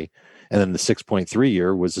surgery. And then the 6.3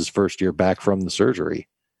 year was his first year back from the surgery.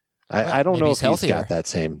 I don't know if he's got that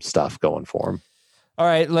same stuff going for him. All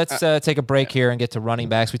right, let's take a break here and get to running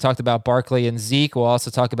backs. We talked about Barkley and Zeke. We'll also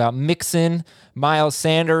talk about Mixon, Miles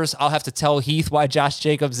Sanders. I'll have to tell Heath why Josh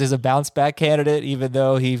Jacobs is a bounce-back candidate, even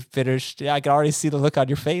though he finished. I can already see the look on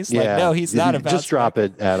your face. Yeah. Like, no, he's not a bounce-back. Just drop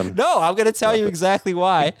it, Adam. No, I'm going to tell you exactly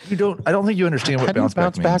why. I don't think you understand what bounce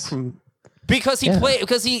back means. Because he played.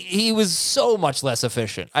 Because he was so much less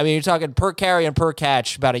efficient. I mean, you're talking per carry and per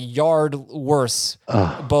catch, about a yard worse,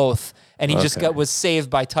 both. And he just was saved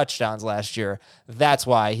by touchdowns last year. That's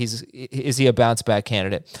why is he a bounce back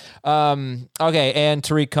candidate? Okay, and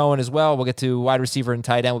Tariq Cohen as well. We'll get to wide receiver and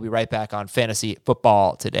tight end. We'll be right back on Fantasy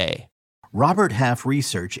Football Today. Robert Half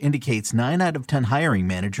research indicates 9 out of 10 hiring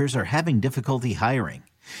managers are having difficulty hiring.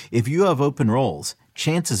 If you have open roles,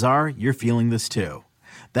 chances are you're feeling this too.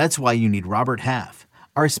 That's why you need Robert Half.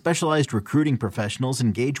 Our specialized recruiting professionals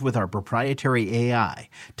engage with our proprietary AI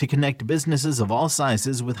to connect businesses of all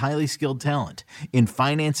sizes with highly skilled talent in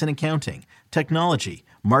finance and accounting, technology,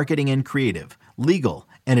 marketing and creative, legal,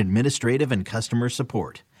 and administrative and customer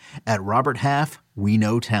support. At Robert Half, we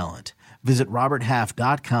know talent. Visit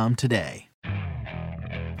roberthalf.com today.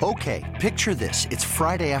 Okay, picture this. It's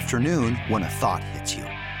Friday afternoon when a thought hits you.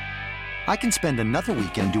 I can spend another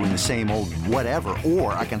weekend doing the same old whatever,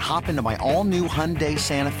 or I can hop into my all-new Hyundai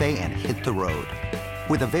Santa Fe and hit the road.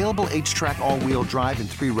 With available H-Track all-wheel drive and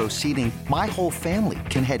 3-row seating, my whole family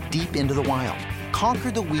can head deep into the wild.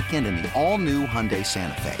 Conquer the weekend in the all-new Hyundai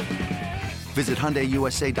Santa Fe. Visit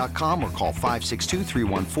HyundaiUSA.com or call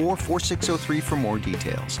 562-314-4603 for more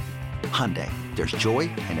details. Hyundai, there's joy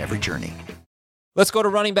in every journey. Let's go to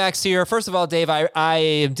running backs here. First of all, Dave, I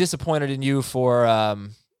am disappointed in you for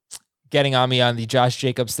getting on me on the Josh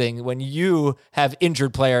Jacobs thing when you have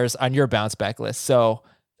injured players on your bounce back list. So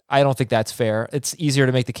I don't think that's fair. It's easier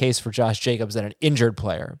to make the case for Josh Jacobs than an injured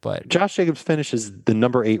player. But Josh Jacobs finishes the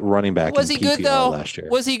number 8 running back. Was in he PPR good though? Last year.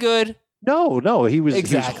 Was he good? No, he was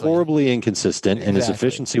Exactly. horribly inconsistent, and his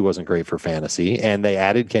efficiency wasn't great for fantasy. And they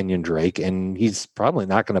added Kenyon Drake, and he's probably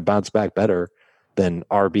not going to bounce back better than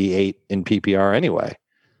RB8 in PPR anyway.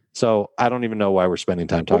 So I don't even know why we're spending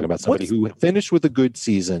time talking about somebody who finished with a good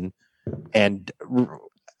season. And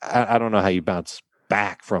I don't know how you bounce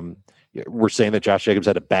back from. We're saying that Josh Jacobs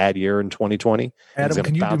had a bad year in 2020. Adam,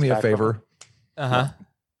 can you do me a favor? Because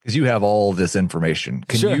you have all this information.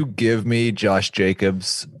 Can you give me Josh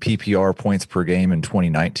Jacobs' PPR points per game in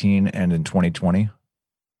 2019 and in 2020?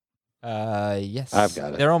 Yes. I've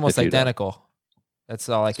got it. They're almost identical. That's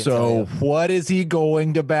all I can tell you. So what is he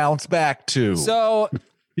going to bounce back to? So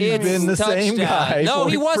He's been the same guy. No,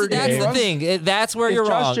 he wasn't. That's the thing. That's where you're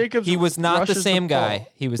Josh wrong. Jacobs He was not the rushes same the ball. guy.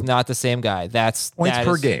 He was not the same guy. That's Points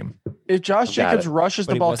per game. If Josh Jacobs rushes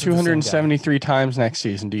But the he ball wasn't the same guy. 273 times next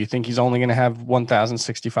season, do you think he's only going to have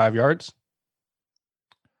 1,065 yards?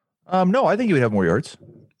 No, I think he would have more yards.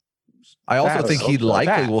 I also think he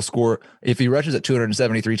likely will score. If he rushes it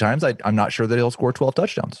 273 times, I'm not sure that he'll score 12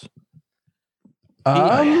 touchdowns.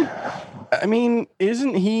 I mean,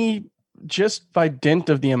 isn't he just by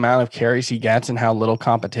dint of the amount of carries he gets and how little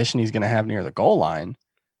competition he's going to have near the goal line?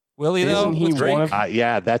 Will he though? Isn't he with Drake? one of?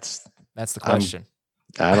 Yeah, that's That's the question.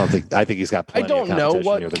 I think he's got I plenty don't of know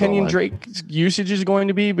competition near what the Kenyon goal line. Drake's usage is going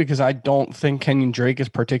to be because I don't think Kenyon Drake is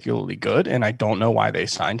particularly good, and I don't know why they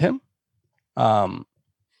signed him. But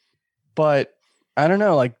I don't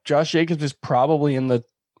know. Like Josh Jacobs is probably in the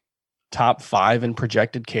top 5 in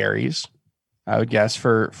projected carries. I would guess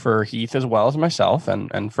for Heath as well as myself,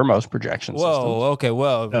 and for most projection systems. Okay,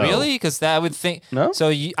 really? Because that would think. No.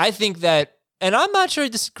 So I think that, and I'm not sure I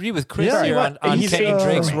disagree with Chris Yeah, here on he's Kenyon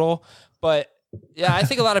Drake's role, but yeah, I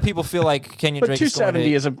think a lot of people feel like Kenyon But Drake is going 270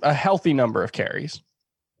 to, is a healthy number of carries.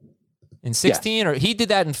 in 16, or he did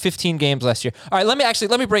that in 15 games last year. All right, let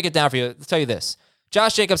me break it down for you. I'll tell you this.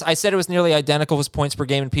 Josh Jacobs, I said it was nearly identical his points per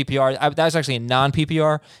game in PPR. That was actually in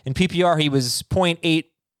non-PPR. In PPR, he was 0.8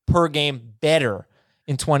 per game better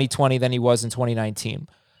in 2020 than he was in 2019.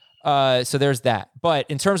 So there's that. But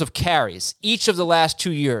in terms of carries, each of the last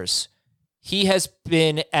 2 years, he has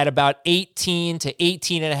been at about 18 to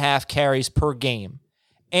 18 and a half carries per game.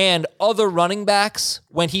 And other running backs,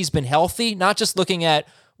 when he's been healthy, not just looking at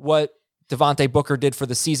what Devontae Booker did for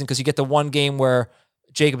the season, because you get the one game where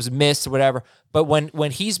Jacobs missed or whatever, but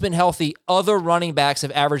when he's been healthy, other running backs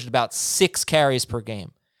have averaged about 6 carries per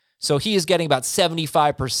game. So he is getting about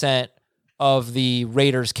 75% of the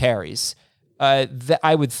Raiders' carries.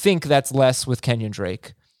 I would think that's less with Kenyon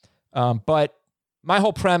Drake. But my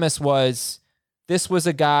whole premise was this was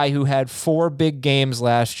a guy who had 4 big games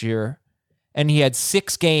last year, and he had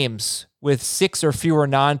 6 games with 6 or fewer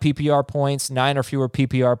non-PPR points, 9 or fewer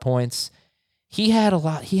PPR points. He had a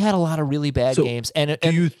lot of really bad games.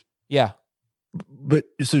 Yeah. But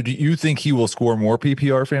so do you think he will score more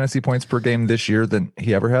PPR fantasy points per game this year than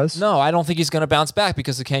he ever has? No, I don't think he's going to bounce back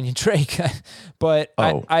because of Kenyon Drake. But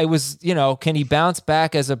I was, can he bounce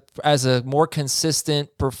back as a more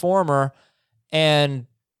consistent performer?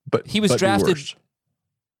 But he was drafted.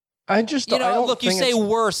 I just, look, you say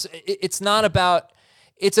worse. It's not about.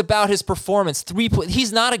 It's about his performance.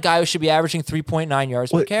 He's not a guy who should be averaging 3.9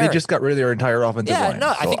 yards per carry. They just got rid of their entire offensive line. No,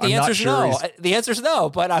 I think the answer is no. The answer is no,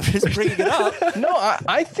 but I'm just bringing it up. No,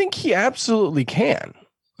 I think he absolutely can.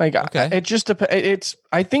 Like, okay.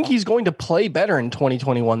 I think he's going to play better in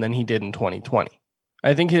 2021 than he did in 2020.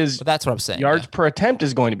 I think his that's what I'm saying. Yards per attempt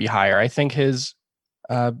is going to be higher. I think his,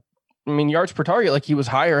 yards per target, like he was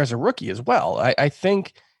higher as a rookie as well. I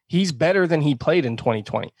think he's better than he played in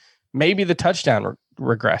 2020. Maybe the touchdown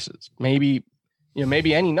regresses. Maybe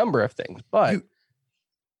any number of things. But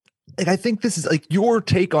I think this is like your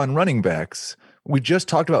take on running backs. We just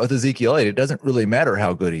talked about with Ezekiel Elliott. It doesn't really matter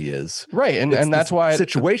how good he is, right? And that's why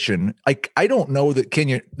situation. Like I don't know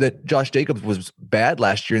that Josh Jacobs was bad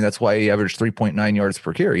last year, and that's why he averaged 3.9 yards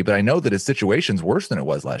per carry. But I know that his situation's worse than it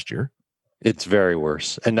was last year. It's very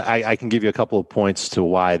worse. And I can give you a couple of points to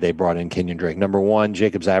why they brought in Kenyon Drake. Number one,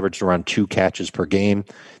 Jacobs averaged around 2 catches per game.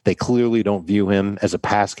 They clearly don't view him as a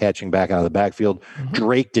pass catching back out of the backfield. Mm-hmm.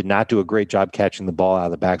 Drake did not do a great job catching the ball out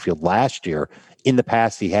of the backfield last year. In the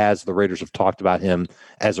past, he has. The Raiders have talked about him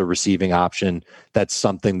as a receiving option. That's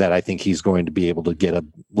something that I think he's going to be able to get a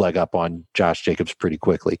leg up on Josh Jacobs pretty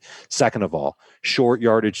quickly. Second of all, short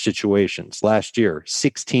yardage situations. Last year,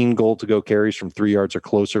 16 goal-to-go carries from 3 yards or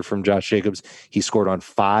closer from Josh Jacobs. He scored on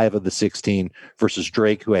 5 of the 16 versus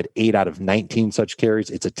Drake, who had 8 out of 19 such carries.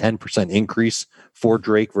 It's a 10% increase for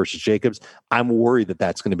Drake versus Jacobs. I'm worried that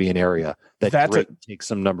that's going to be an area that Drake takes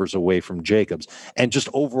some numbers away from Jacobs. And just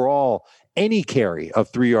overall, any carry of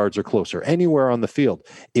 3 yards or closer, anywhere on the field,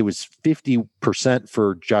 it was 50%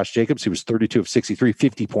 for Josh Jacobs. He was 32 of 63,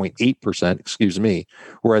 50.8%,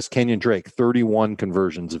 whereas Kenyon Drake, 31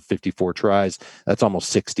 conversions of 54 tries. That's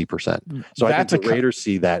almost 60%. So I think the Raiders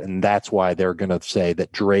see that, and that's why they're going to say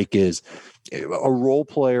that Drake is a role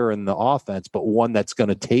player in the offense, but one that's going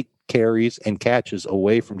to take carries and catches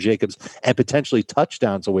away from Jacobs and potentially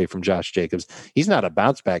touchdowns away from Josh Jacobs. He's not a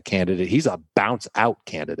bounce back candidate. He's a bounce out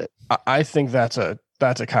candidate. I think that's a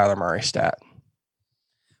Kyler Murray stat.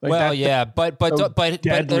 Like but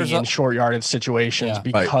there's in short yardage situations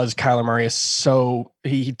because Kyler Murray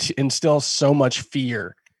is instills so much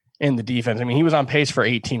fear in the defense. I mean, he was on pace for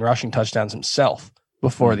 18 rushing touchdowns himself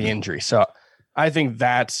before the injury. So I think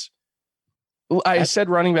I said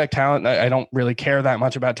running back talent. I don't really care that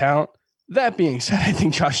much about talent. That being said, I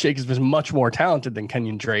think Josh Jacobs was much more talented than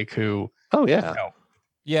Kenyon Drake, who. Oh yeah.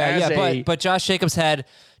 But Josh Jacobs had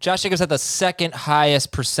the second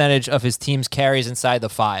highest percentage of his team's carries inside the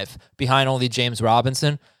 5, behind only James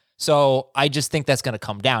Robinson. So I just think that's going to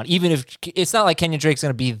come down. Even if it's not like Kenyon Drake's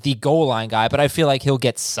going to be the goal line guy, but I feel like he'll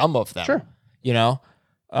get some of them. Sure.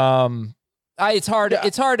 It's hard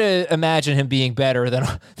to imagine him being better than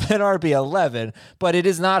RB11, but it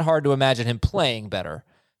is not hard to imagine him playing better.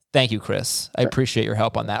 Thank you, Chris. I appreciate your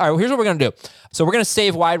help on that. All right, well, here's what we're going to do. So we're going to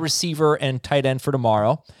save wide receiver and tight end for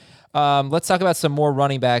tomorrow. Let's talk about some more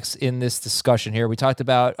running backs in this discussion here. We talked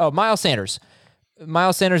about, Miles Sanders.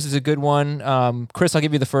 Miles Sanders is a good one. Chris, I'll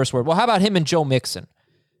give you the first word. Well, how about him and Joe Mixon?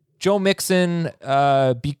 Joe Mixon,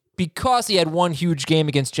 because he had one huge game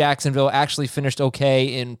against Jacksonville, actually finished okay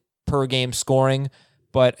in per game scoring,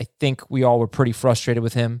 but I think we all were pretty frustrated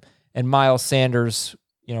with him. And Miles Sanders,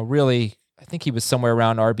 really, I think he was somewhere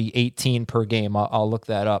around RB 18 per game. I'll look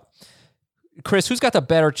that up. Chris, who's got the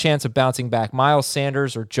better chance of bouncing back, Miles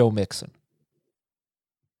Sanders or Joe Mixon?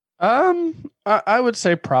 I would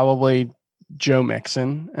say probably Joe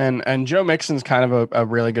Mixon, and Joe Mixon's kind of a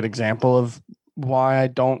really good example of why I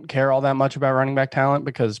don't care all that much about running back talent,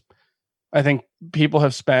 because I think people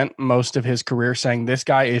have spent most of his career saying this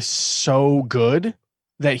guy is so good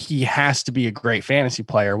that he has to be a great fantasy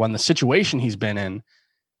player, when the situation he's been in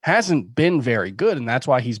hasn't been very good. And that's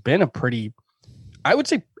why he's been I would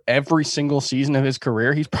say every single season of his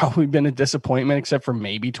career, he's probably been a disappointment, except for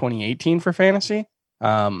maybe 2018 for fantasy.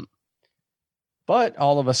 But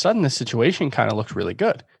all of a sudden, this situation kind of looked really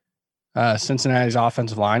good. Cincinnati's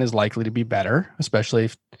offensive line is likely to be better, especially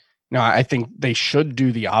if, I think they should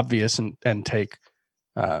do the obvious and take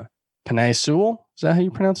Penei Sewell. Is that how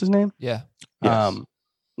you pronounce his name? Yeah. Yes.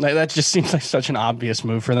 That just seems like such an obvious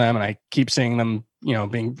move for them. And I keep seeing them,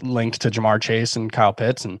 being linked to Jamar Chase and Kyle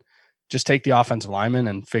Pitts, and just take the offensive lineman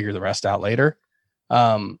and figure the rest out later.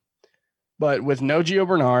 But with no Gio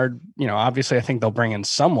Bernard, obviously I think they'll bring in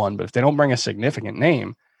someone, but if they don't bring a significant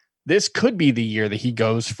name, this could be the year that he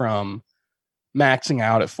goes from maxing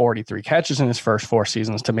out at 43 catches in his first 4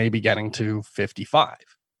 seasons to maybe getting to 55.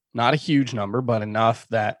 Not a huge number, but enough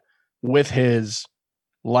that with his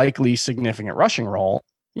likely significant rushing role,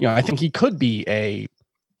 I think he could be a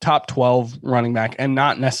top 12 running back, and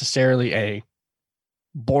not necessarily a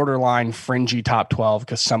borderline fringy top 12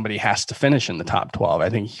 because somebody has to finish in the top 12. I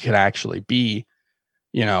think he could actually be,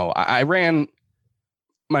 I ran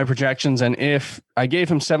my projections, and if I gave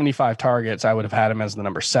him 75 targets, I would have had him as the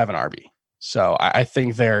number 7 RB. So I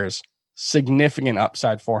think there's significant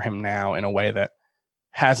upside for him now in a way that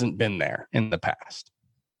hasn't been there in the past.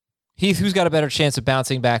 Heath, who's got a better chance of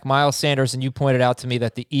bouncing back? Miles Sanders, and you pointed out to me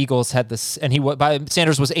that the Eagles had this, and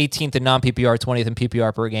Sanders was 18th in non-PPR, 20th in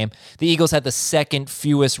PPR per game. The Eagles had the second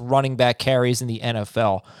fewest running back carries in the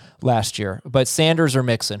NFL last year. But Sanders or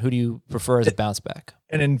Mixon, who do you prefer as a bounce back?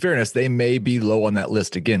 And in fairness, they may be low on that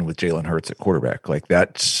list again with Jalen Hurts at quarterback. Like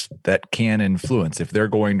that can influence. If they're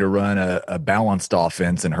going to run a balanced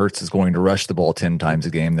offense and Hurts is going to rush the ball 10 times a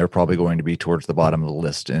game, they're probably going to be towards the bottom of the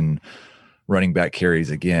list in running back carries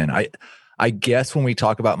again. I guess when we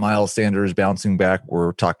talk about Miles Sanders bouncing back,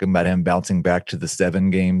 we're talking about him bouncing back to the 7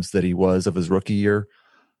 games that he was of his rookie year.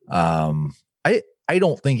 I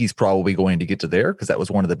don't think he's probably going to get to there, because that was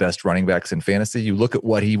one of the best running backs in fantasy. You look at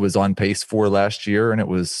what he was on pace for last year, and it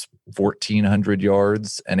was 1,400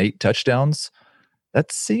 yards and 8 touchdowns.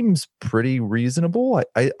 That seems pretty reasonable.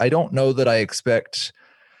 I don't know that I expect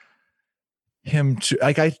him to,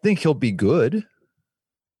 I think he'll be good,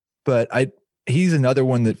 but he's another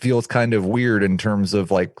one that feels kind of weird in terms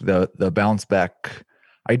of like the bounce back.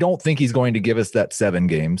 I don't think he's going to give us that 7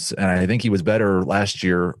 games. And I think he was better last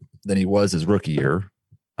year than he was his rookie year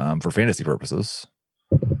for fantasy purposes.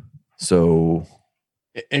 So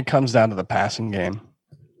it comes down to the passing game.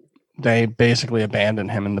 They basically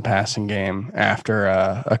abandoned him in the passing game after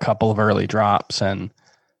a couple of early drops. And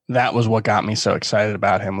that was what got me so excited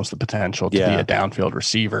about him, was the potential to be a downfield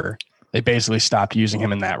receiver. They basically stopped using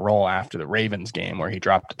him in that role after the Ravens game where he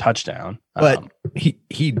dropped a touchdown. But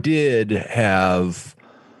he did have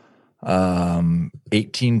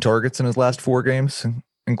 18 targets in his last 4 games,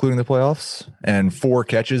 including the playoffs, and 4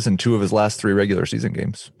 catches in 2 of his last 3 regular season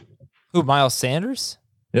games. Who, Miles Sanders?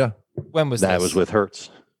 Yeah. When was that? This? Was with Hurts.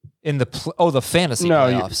 In the the fantasy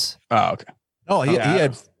playoffs. Okay. Oh, he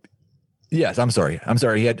had. Yes, I'm sorry.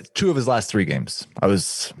 He had 2 of his last 3 games.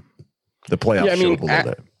 The playoffs showed below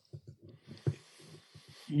that.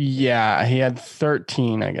 Yeah, he had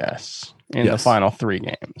 13, I guess, in the final 3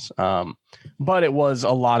 games. But it was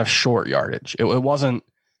a lot of short yardage. It wasn't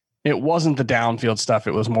the downfield stuff.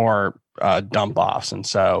 It was more dump offs. And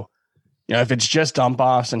so, if it's just dump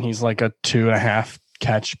offs and he's like a 2.5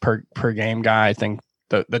 catch per game guy, I think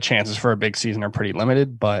the chances for a big season are pretty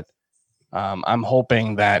limited. But I'm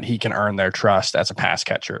hoping that he can earn their trust as a pass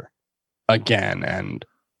catcher again, and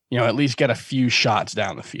at least get a few shots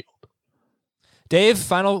down the field. Dave,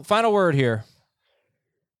 final word here.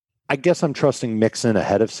 I guess I'm trusting Mixon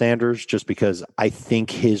ahead of Sanders just because I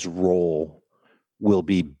think his role will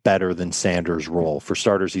be better than Sanders' role. For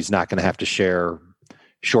starters, he's not going to have to share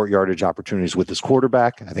short yardage opportunities with his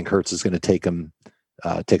quarterback. I think Hurts is going to take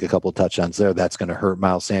a couple of touchdowns there. That's going to hurt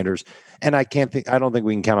Miles Sanders. And I don't think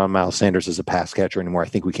we can count on Miles Sanders as a pass catcher anymore. I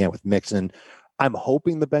think we can with Mixon. I'm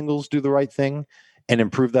hoping the Bengals do the right thing and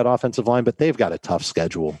improve that offensive line, but they've got a tough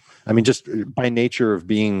schedule. I mean, just by nature of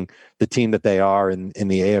being the team that they are in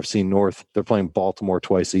the AFC North, they're playing Baltimore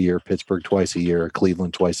twice a year, Pittsburgh twice a year,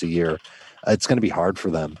 Cleveland twice a year. It's going to be hard for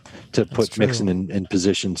them to put Mixon in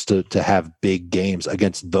positions to have big games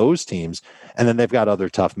against those teams. And then they've got other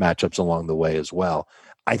tough matchups along the way as well.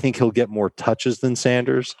 I think he'll get more touches than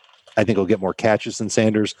Sanders, I think he'll get more catches than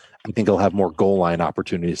Sanders. I think he'll have more goal line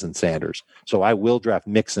opportunities than Sanders. So I will draft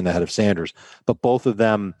Mixon ahead of Sanders. But both of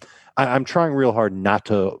them, I'm trying real hard not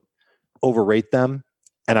to overrate them.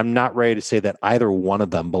 And I'm not ready to say that either one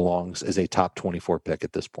of them belongs as a top 24 pick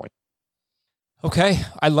at this point. Okay.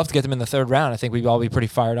 I'd love to get them in the third round. I think we'd all be pretty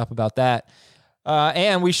fired up about that.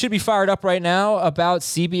 And we should be fired up right now about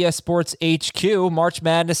CBS Sports HQ. March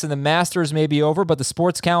Madness and the Masters may be over, but the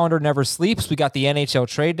sports calendar never sleeps. We got the NHL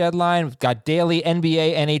trade deadline. We've got daily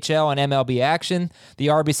NBA, NHL, and MLB action, the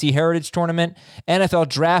RBC Heritage Tournament, NFL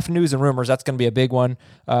draft news and rumors. That's going to be a big one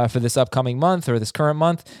for this upcoming month or this current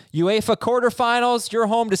month. UEFA quarterfinals. Your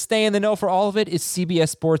home to stay in the know for all of it is CBS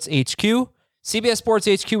Sports HQ. CBS Sports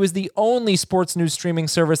HQ is the only sports news streaming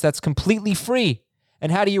service that's completely free.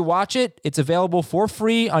 And how do you watch it? It's available for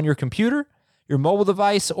free on your computer, your mobile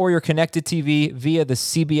device, or your connected TV via the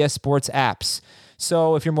CBS Sports apps.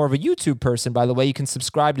 So if you're more of a YouTube person, by the way, you can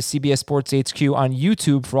subscribe to CBS Sports HQ on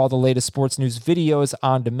YouTube for all the latest sports news videos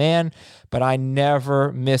on demand. But I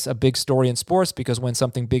never miss a big story in sports because when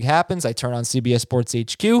something big happens, I turn on CBS Sports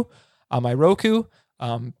HQ on my Roku.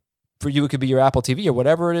 For you, it could be your Apple TV or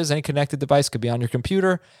whatever it is. Any connected device could be on your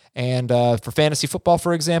computer. And for fantasy football,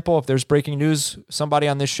 for example, if there's breaking news, somebody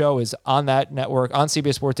on this show is on that network, on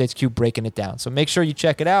CBS Sports HQ, breaking it down. So make sure you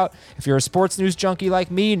check it out. If you're a sports news junkie like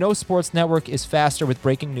me, no sports network is faster with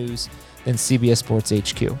breaking news than CBS Sports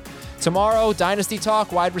HQ. Tomorrow, Dynasty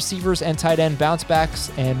Talk, wide receivers and tight end bounce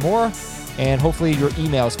backs and more. And hopefully your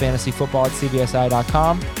emails,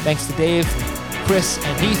 fantasyfootball@cbsi.com. Thanks to Dave, Chris,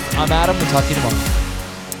 and Heath. I'm Adam. We'll talk to you tomorrow.